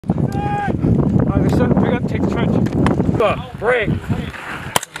Son, pick up, take the trench. Break.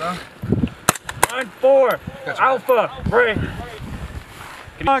 Line 4. Alpha, break.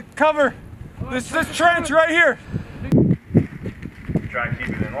 Cover. This trench right here. Try and keep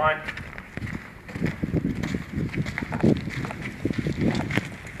it in line.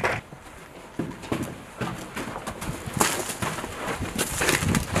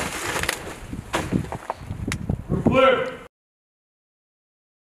 We're clear.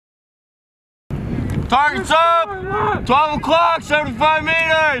 Target's up! 12 o'clock, 75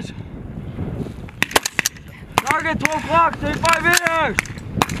 meters! Target 12 o'clock, 75 meters.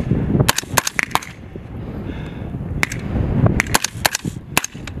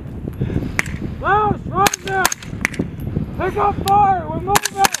 Louse, run there! Pick up fire, we're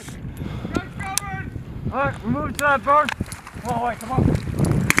moving! Guys covered! Alright, we're moving to that barn. Come on, wait, come on.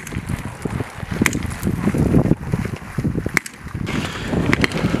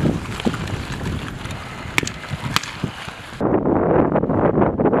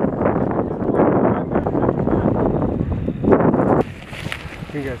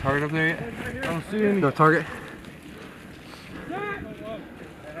 You got a target up there yet? I don't see any. No target?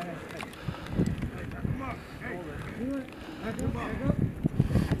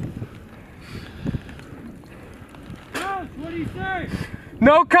 What do you say?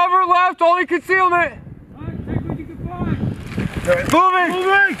 No cover left, only concealment! Alright, take what you can find. Moving!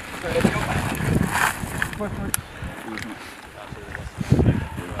 Moving!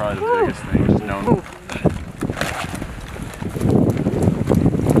 Probably the biggest thing, just known.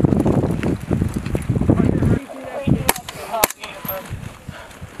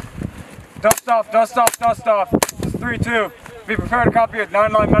 Dust off, dust off, dust off. This is 3-2. Be prepared to copy it.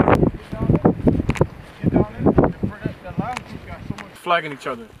 9-line medical. Flagging each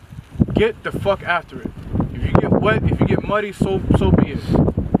other. Get the fuck after it. If you get wet, if you get muddy, so be it.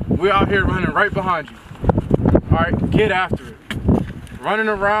 We're out here running right behind you. Alright, get after it. Running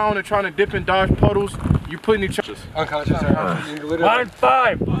around and trying to dip and dodge puddles, you putting each other. Unconscious. Line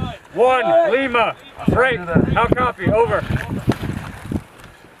 5. 1. Lima. Break. How copy? Over.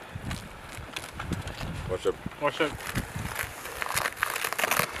 Watch up. Watch out.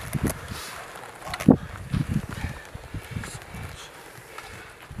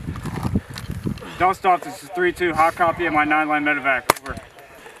 Don't stop. This is 3-2. Hot copy of my 9-line medevac. Over.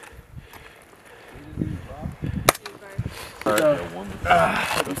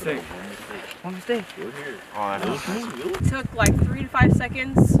 One mistake. It took like 3 to 5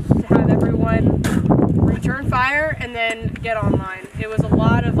 seconds to have everyone return fire and then get online. It was a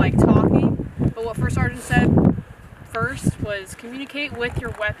lot of like talking, but what First Sergeant said first was communicate with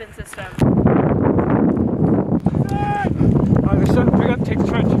your weapon system. Alright, Son, pick up, take the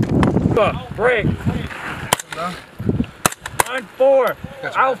trench. Break. Line 4.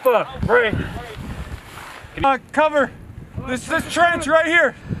 Alpha, break. Cover. This trench right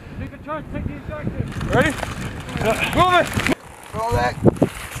here. Take the trench, take the objective. Ready? Move it. Roll that.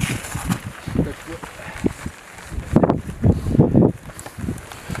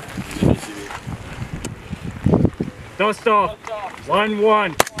 Dust off. Line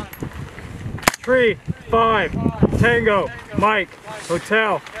 1. Tree 5. Tango. Mike.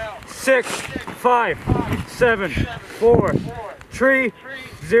 Hotel. 6 5 7 4. Tree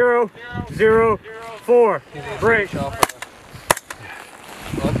 0 0 4. Break.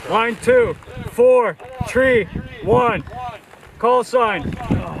 Line 2. 4. Tree 1. Call sign.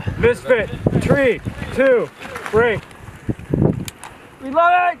 Misfit. Tree 2. Break.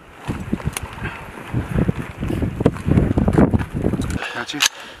 Reloading. Got you.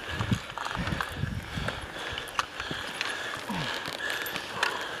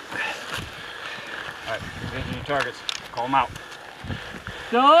 Alright, engine your targets. Call them out.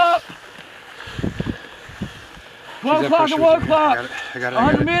 Stop! 12 o'clock to 1 o'clock! I got it.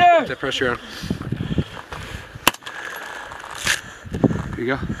 100 meters! Get that pressure on. Here you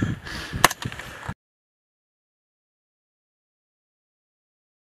go.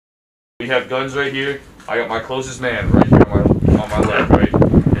 We have guns right here. I got my closest man right here on my left, right?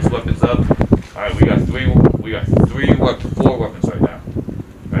 His weapon's up. Alright, we got 4 weapons right now.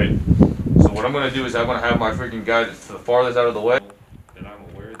 Right? So what I'm gonna do is I'm gonna have my freaking guy that's to the farthest out of the way. And I'm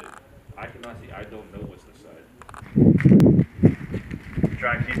aware that I cannot see, I don't know what's this side.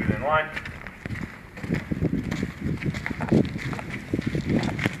 Try and keep it in line.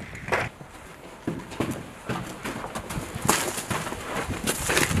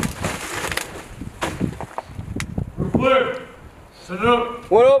 We're clear. Set it up.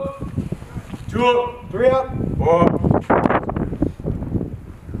 1 up, 2 up. 3 up. 4 up.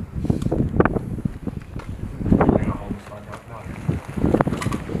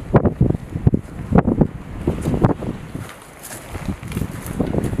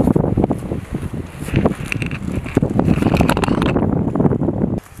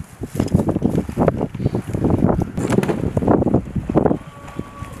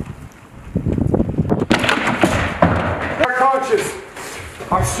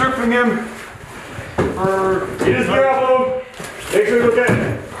 stripping him for get his gear off of him. Make sure he's okay.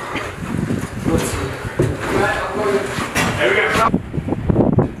 There we go.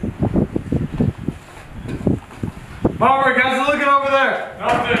 Alright guys, looking over there.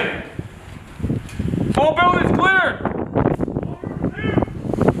 Nothing. Whole building's clear.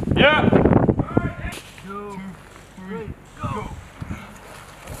 Yeah.